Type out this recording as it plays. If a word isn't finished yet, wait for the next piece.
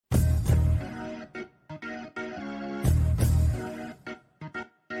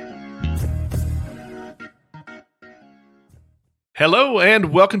Hello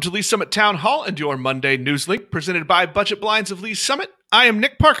and welcome to Lee Summit Town Hall and your Monday News Link presented by Budget Blinds of Lee Summit. I am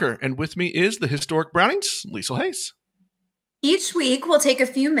Nick Parker and with me is the Historic Brownings, Liesl Hayes. Each week we'll take a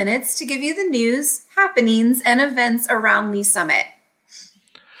few minutes to give you the news, happenings, and events around Lee Summit.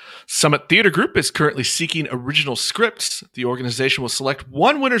 Summit Theater Group is currently seeking original scripts. The organization will select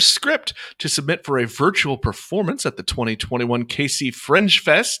one winner's script to submit for a virtual performance at the 2021 KC Fringe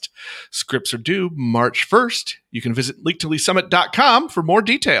Fest. Scripts are due March 1st. You can visit linktoleesummit.com for more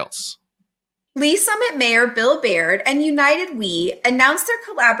details. Lee Summit Mayor Bill Baird and United We announced their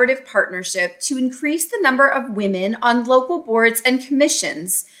collaborative partnership to increase the number of women on local boards and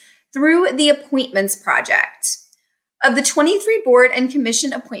commissions through the Appointments Project. Of the 23 board and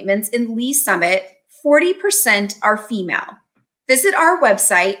commission appointments in Lee Summit, 40% are female. Visit our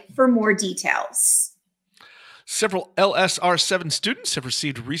website for more details. Several LSR7 students have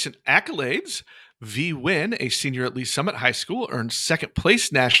received recent accolades. V. Wynn, a senior at Lee Summit High School, earned second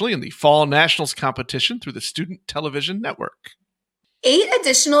place nationally in the Fall Nationals competition through the Student Television Network. 8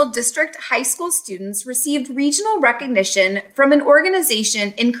 additional district high school students received regional recognition from an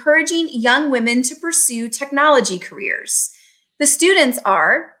organization encouraging young women to pursue technology careers. The students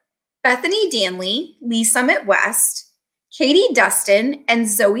are Bethany Danley, Lee Summit West, Katie Dustin and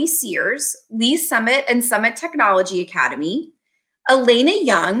Zoe Sears, Lee Summit and Summit Technology Academy, Elena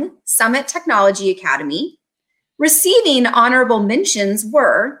Young, Summit Technology Academy. Receiving honorable mentions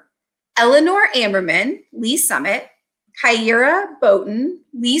were Eleanor Ammerman, Lee Summit, Kyra Bowden,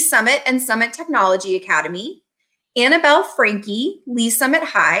 Lee Summit and Summit Technology Academy, Annabelle Frankie, Lee Summit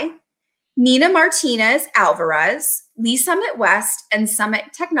High, Nina Martinez Alvarez, Lee Summit West and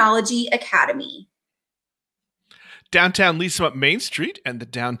Summit Technology Academy. Downtown Lee Summit Main Street and the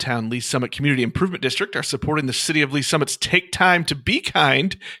Downtown Lee Summit Community Improvement District are supporting the City of Lee Summit's Take Time to Be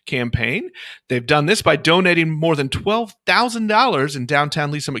Kind campaign. They've done this by donating more than $12,000 in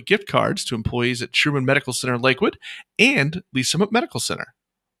Downtown Lee Summit gift cards to employees at Truman Medical Center Lakewood and Lee Summit Medical Center.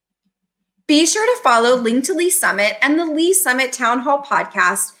 Be sure to follow Link to Lee Summit and the Lee Summit Town Hall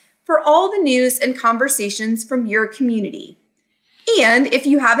podcast for all the news and conversations from your community. And if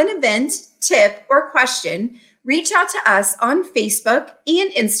you have an event, tip, or question, reach out to us on Facebook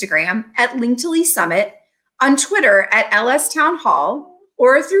and Instagram at Link to Lee Summit, on Twitter at LS Town Hall,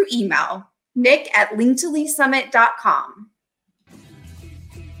 or through email, nick@linktoleesummit.com.